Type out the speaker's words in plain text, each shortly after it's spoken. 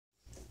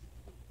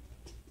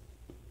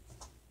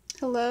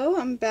Hello,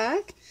 I'm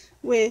back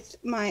with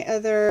my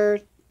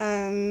other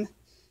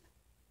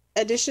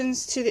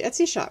additions to the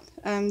Etsy shop.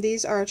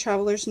 These are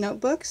Traveler's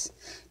Notebooks.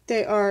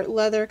 They are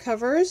leather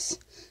covers,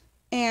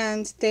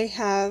 and they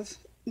have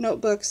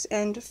notebooks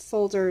and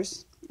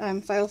folders,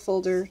 file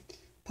folder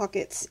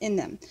pockets in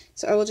them.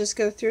 So I will just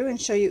go through and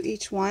show you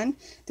each one.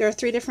 There are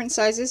 3 different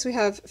sizes. We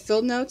have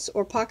filled notes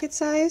or pocket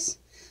size,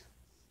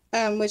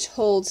 which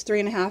holds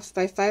 3.5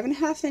 by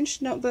 5.5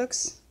 inch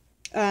notebooks.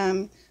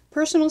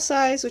 Personal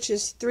size, which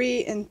is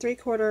 3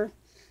 3/4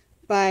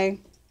 by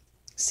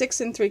 6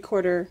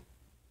 3/4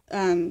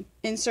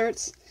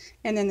 inserts,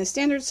 and then the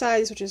standard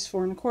size, which is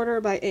 4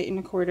 1/4 by 8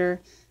 1/4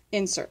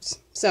 inserts.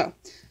 So,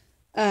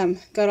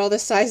 got all the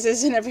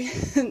sizes and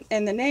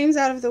and the names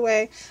out of the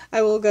way.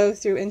 I will go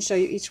through and show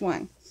you each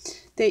one.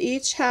 They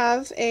each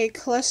have a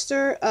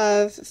cluster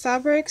of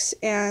fabrics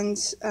and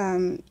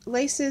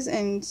laces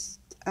and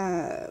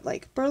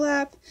like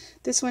burlap.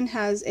 This one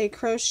has a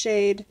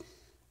crocheted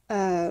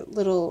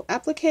little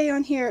applique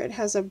on here. It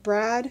has a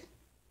brad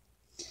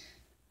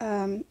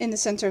in the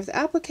center of the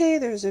applique.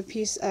 There's a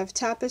piece of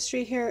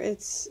tapestry here.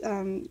 It's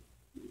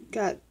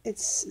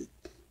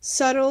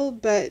subtle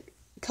but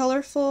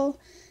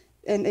colorful,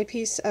 and a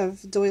piece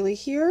of doily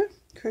here,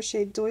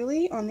 crocheted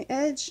doily on the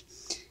edge,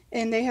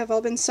 and they have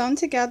all been sewn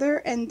together.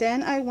 And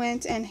then I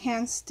went and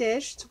hand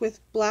stitched with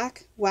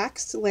black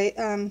waxed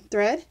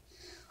thread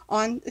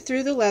on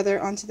through the leather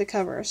onto the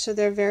cover, so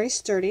they're very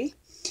sturdy.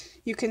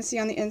 You can see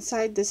on the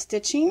inside the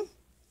stitching,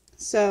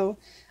 so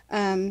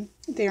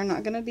they are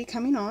not going to be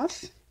coming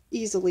off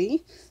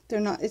easily. They're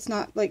not. It's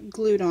not like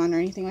glued on or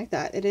anything like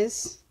that. It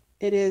is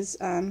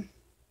a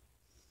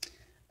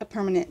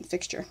permanent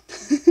fixture.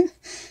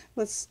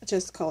 Let's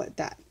just call it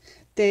that.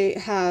 They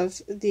have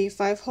the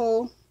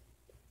 5-hole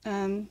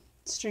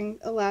string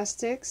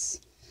elastics,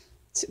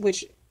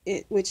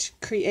 which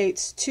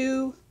creates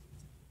 2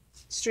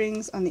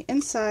 strings on the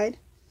inside,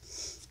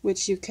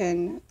 which you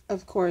can,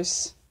 of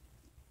course,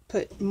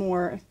 put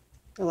more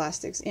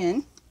elastics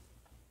in.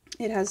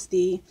 It has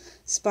the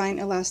spine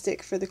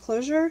elastic for the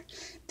closure.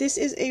 This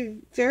is a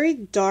very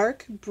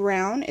dark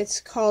brown.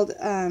 It's called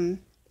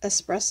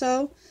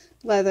espresso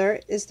leather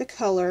is the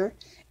color.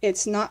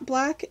 It's not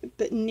black,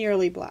 but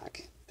nearly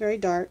black. Very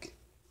dark.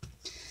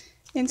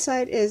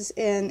 Inside is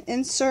an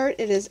insert.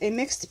 It is a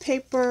mixed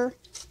paper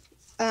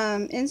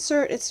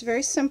insert. It's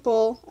very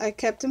simple. I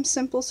kept them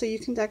simple so you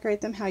can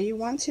decorate them how you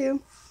want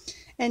to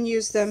and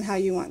use them how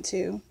you want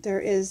to.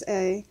 There is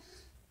a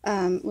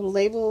little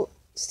label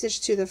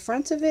stitched to the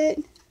front of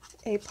it,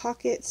 a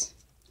pocket,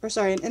 or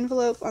sorry, an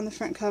envelope on the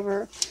front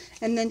cover,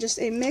 and then just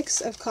a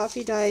mix of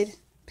coffee dyed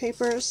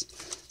papers.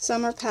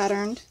 Some are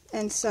patterned,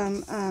 and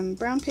some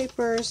brown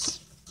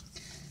papers.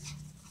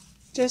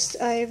 Just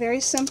a very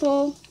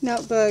simple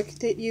notebook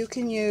that you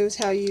can use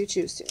how you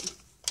choose to.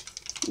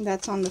 And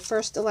that's on the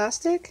first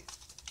elastic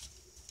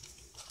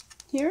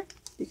here,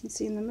 you can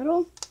see in the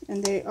middle,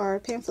 and they are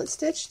pamphlet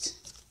stitched.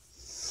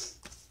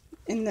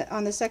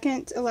 On the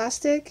second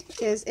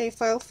elastic is a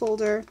file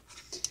folder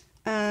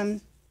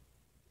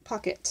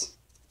pocket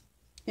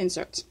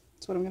insert.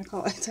 That's what I'm going to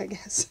call it, I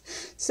guess.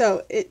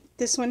 So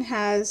this one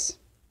has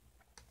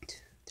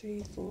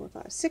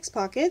 6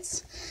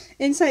 pockets.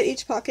 Inside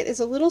each pocket is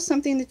a little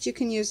something that you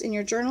can use in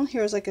your journal.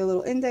 Here's like a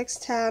little index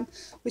tab,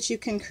 which you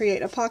can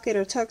create a pocket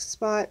or tuck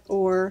spot,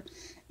 or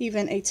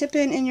even a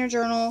tip-in in your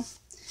journal.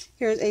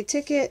 Here's a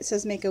ticket. It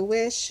says make a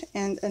wish,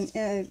 and an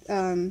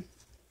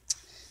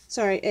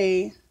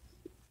a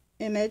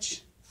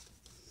image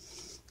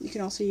you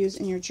can also use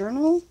in your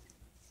journal.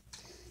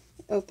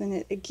 Open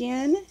it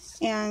again,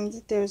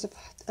 and there's a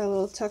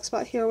little tuck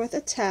spot here with a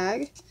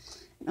tag.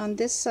 On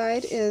this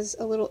side is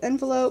a little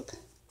envelope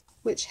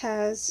which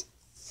has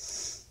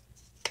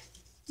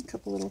a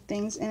couple little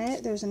things in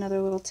it. There's another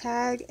little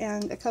tag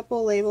and a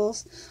couple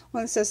labels.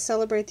 One says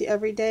celebrate the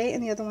everyday,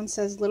 and the other one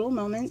says little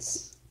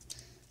moments,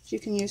 which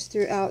you can use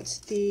throughout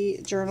the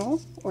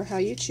journal or how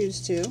you choose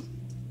to.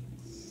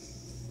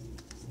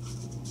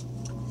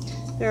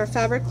 There are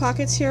fabric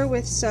pockets here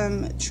with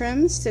some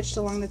trim stitched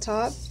along the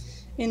top.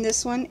 In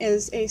this one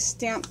is a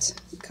stamped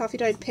coffee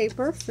dyed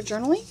paper for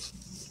journaling,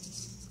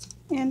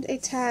 and a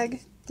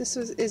tag. This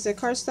is a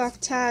cardstock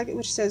tag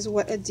which says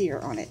what a dear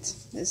on it,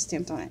 is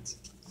stamped on it.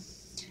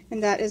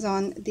 And that is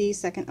on the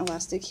second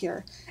elastic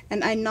here.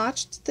 And I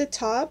notched the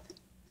top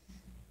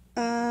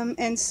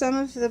and some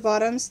of the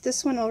bottoms.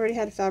 This one already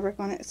had fabric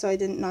on it, so I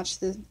didn't notch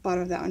the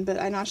bottom of that one, but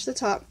I notched the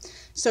top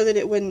so that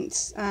it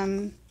wouldn't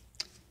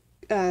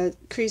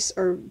crease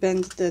or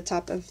bend the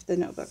top of the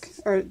notebook,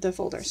 or the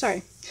folder,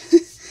 sorry.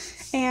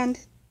 And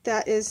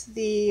that is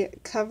the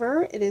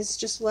cover. It is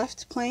just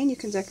left plain. You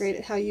can decorate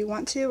it how you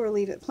want to or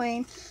leave it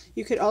plain.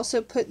 You could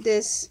also put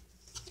this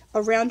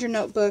around your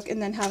notebook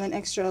and then have an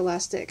extra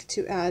elastic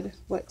to add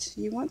what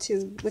you want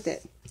to with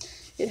it.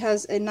 It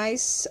has a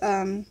nice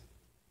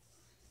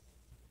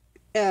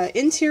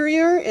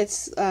interior.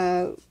 It's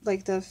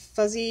like the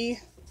fuzzy,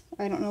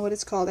 I don't know what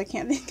it's called, I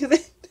can't think of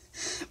it,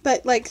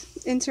 but like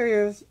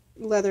interior of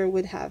leather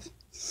would have.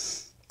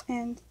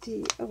 And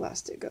the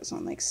elastic goes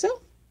on like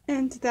so.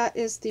 And that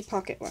is the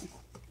pocket one.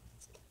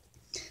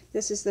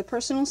 This is the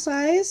personal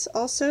size,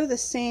 also the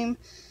same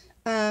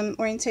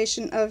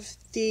orientation of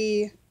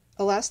the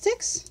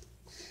elastics.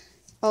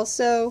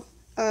 Also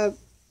a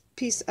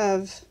piece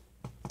of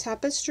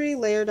tapestry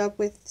layered up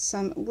with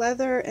some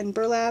leather and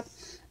burlap,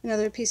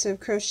 another piece of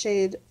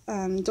crocheted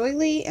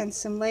doily and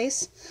some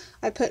lace.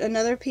 I put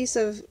another piece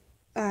of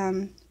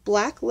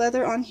black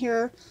leather on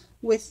here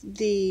with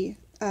the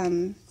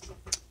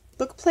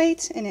book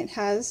plate, and it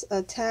has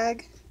a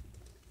tag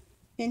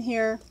in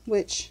here,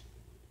 which,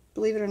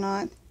 believe it or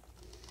not,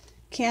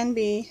 can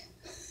be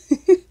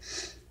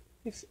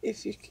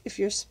if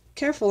you're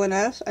careful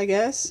enough, I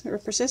guess, or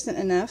persistent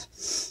enough,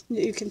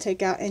 you can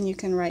take out and you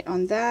can write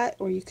on that,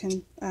 or you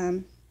can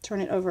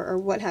turn it over, or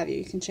what have you.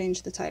 You can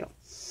change the title.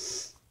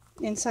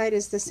 Inside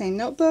is the same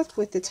notebook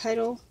with the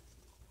title,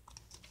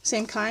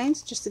 same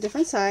kind, just a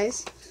different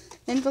size,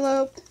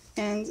 envelope,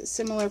 and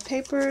similar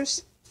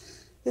papers.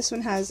 This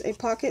one has a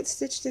pocket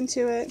stitched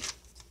into it.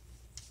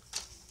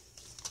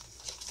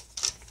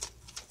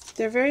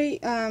 They're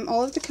very,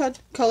 all of the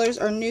colors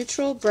are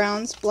neutral,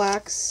 browns,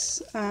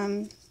 blacks,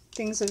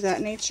 things of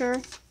that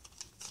nature.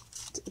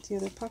 The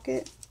other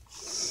pocket.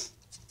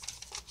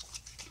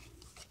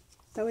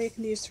 That way it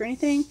can be used for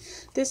anything.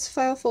 This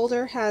file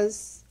folder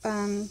has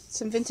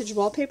some vintage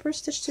wallpaper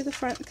stitched to the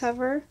front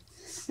cover,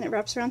 and it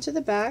wraps around to the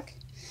back.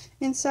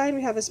 Inside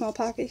we have a small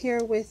pocket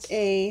here with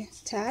a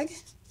tag,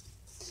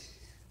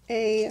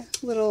 a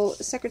little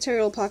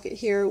secretarial pocket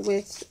here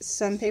with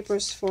some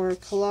papers for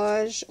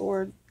collage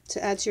or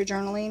to add to your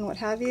journaling, what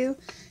have you,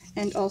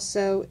 and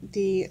also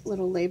the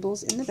little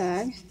labels in the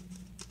bag.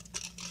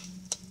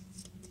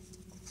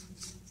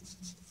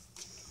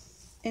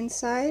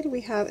 Inside we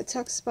have a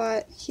tuck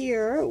spot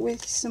here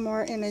with some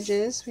more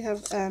images. We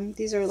have,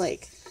 these are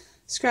like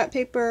scrap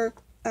paper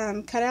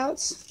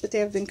cutouts, but they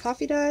have been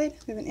coffee dyed.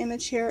 We have an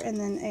image here and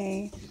then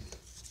a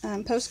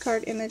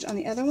postcard image on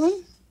the other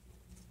one.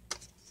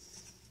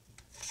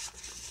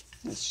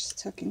 Let's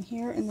just tuck in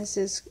here, and this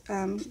is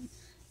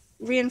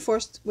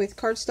reinforced with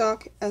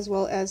cardstock as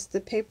well as the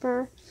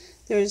paper.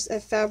 There's a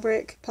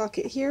fabric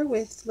pocket here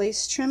with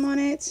lace trim on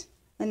it,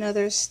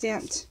 another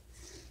stamped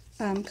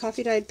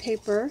coffee dyed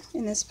paper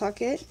in this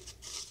pocket.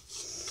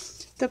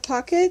 The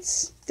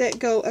pockets that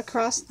go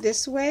across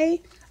this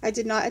way I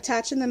did not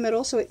attach in the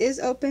middle, so it is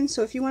open,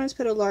 so if you wanted to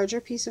put a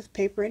larger piece of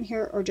paper in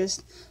here or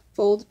just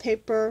fold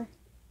paper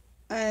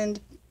and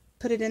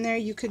put it in there,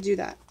 you could do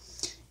that.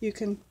 You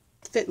can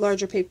fit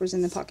larger papers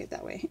in the pocket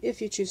that way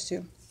if you choose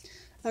to.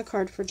 A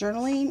card for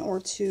journaling or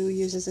to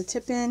use as a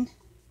tip-in.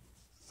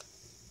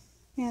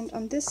 And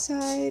on this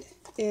side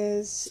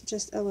is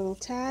just a little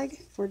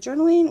tag for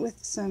journaling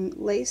with some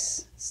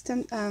lace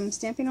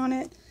stamping on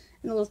it,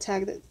 and a little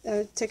tag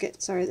that ticket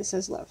that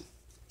says love.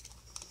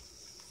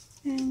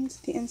 And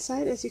the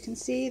inside, as you can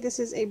see, this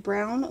is a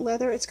brown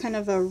leather. It's kind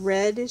of a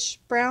reddish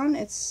brown.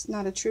 It's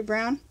not a true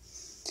brown,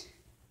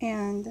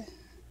 and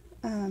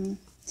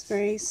it's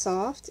very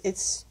soft.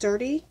 It's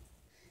sturdy.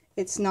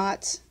 It's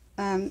not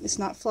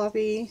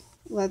floppy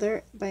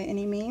leather by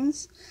any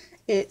means.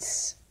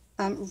 It's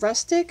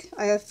rustic.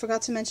 I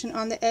forgot to mention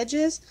on the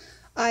edges,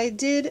 I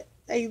did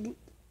a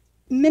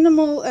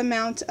minimal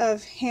amount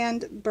of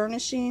hand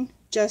burnishing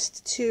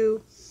just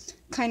to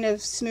kind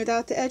of smooth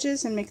out the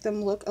edges and make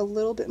them look a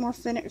little bit more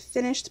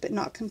finished, but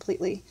not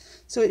completely.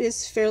 So it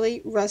is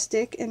fairly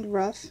rustic and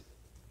rough.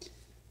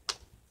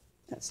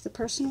 That's the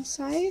personal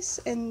size,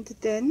 and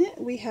then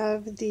we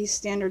have the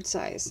standard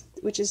size,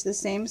 which is the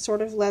same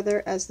sort of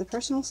leather as the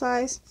personal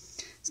size.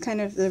 It's kind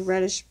of the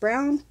reddish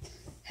brown,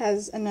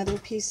 has another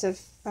piece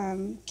of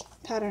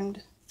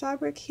patterned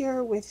fabric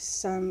here with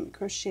some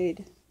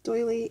crocheted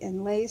doily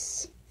and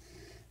lace.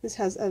 This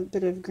has a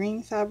bit of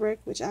green fabric,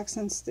 which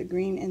accents the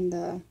green in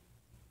the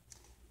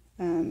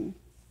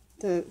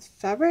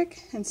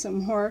fabric, and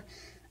some more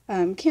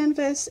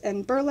canvas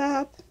and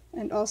burlap.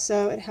 And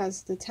also it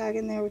has the tag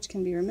in there, which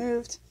can be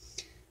removed,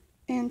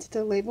 and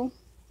the label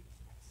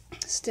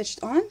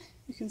stitched on.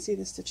 You can see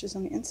the stitches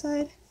on the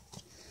inside.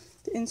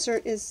 The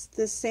insert is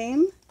the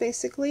same,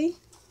 basically,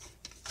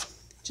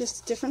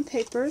 just different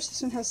papers.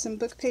 This one has some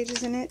book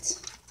pages in it.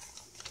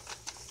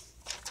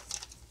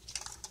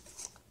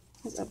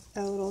 There's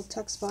a little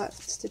tuck spot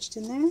stitched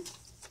in there.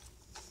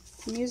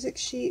 The music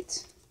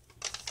sheet,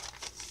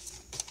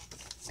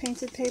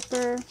 painted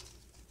paper.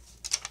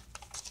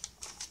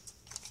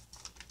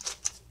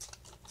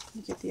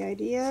 You get the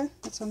idea.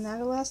 That's on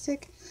that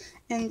elastic.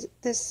 And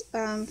this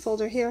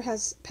folder here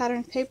has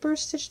patterned paper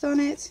stitched on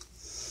it.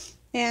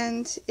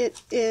 And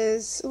it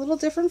is a little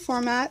different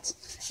format.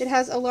 It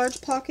has a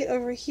large pocket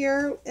over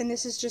here, and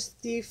this is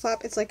just the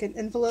flap. It's like an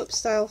envelope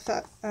style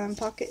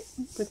pocket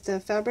with the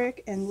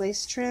fabric and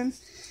lace trim.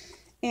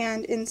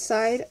 And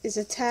inside is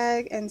a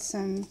tag and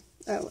some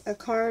a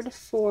card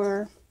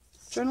for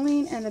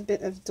journaling and a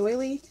bit of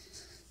doily,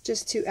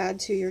 just to add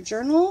to your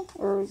journal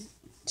or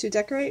to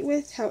decorate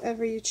with,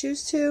 however you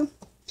choose to.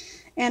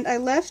 And I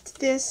left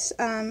this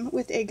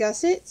with a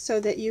gusset so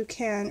that you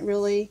can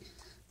really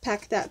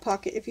pack that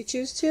pocket if you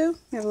choose to.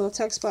 We have a little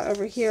tuck spot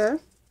over here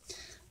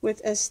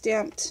with a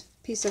stamped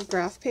piece of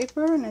graph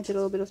paper, and I did a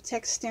little bit of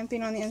text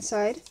stamping on the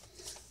inside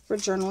for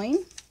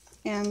journaling,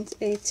 and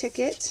a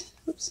ticket,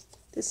 oops,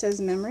 that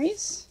says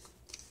memories.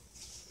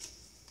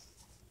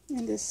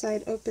 And this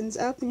side opens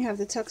up and you have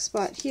the tuck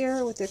spot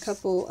here with a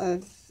couple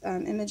of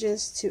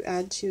images to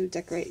add to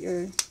decorate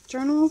your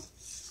journal.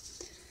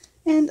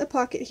 And a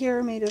pocket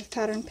here made of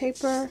patterned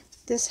paper.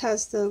 This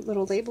has the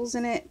little labels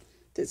in it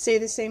that say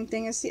the same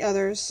thing as the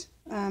others.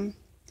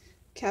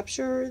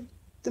 Capture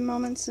the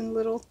moments in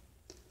little,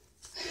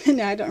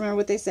 no, I don't remember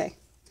what they say.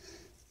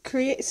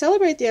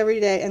 Celebrate the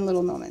everyday and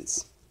little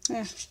moments.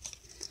 Yeah.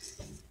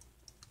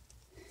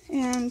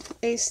 And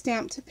a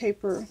stamped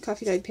paper,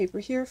 coffee dyed paper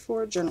here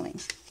for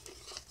journaling.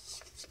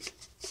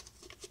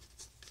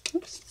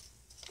 Oops.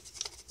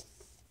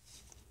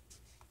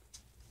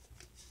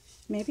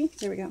 Maybe,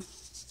 there we go.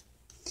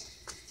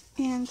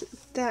 And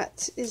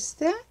that is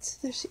that.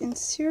 There's the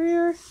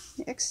interior,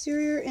 the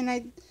exterior, and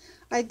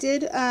I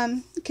did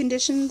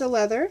condition the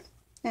leather,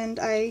 and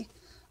I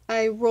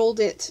rolled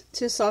it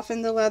to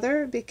soften the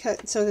leather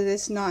so that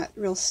it's not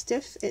real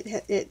stiff.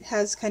 It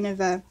has kind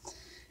of a,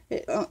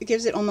 it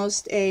gives it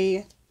almost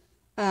a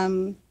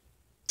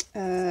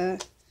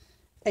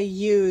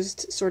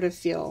used sort of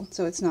feel,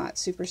 so it's not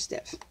super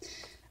stiff.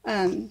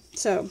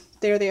 So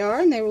there they are,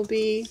 and they will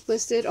be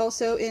listed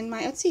also in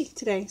my Etsy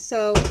today.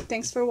 So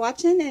thanks for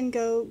watching, and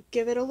go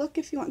give it a look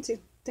if you want to.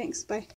 Thanks, bye.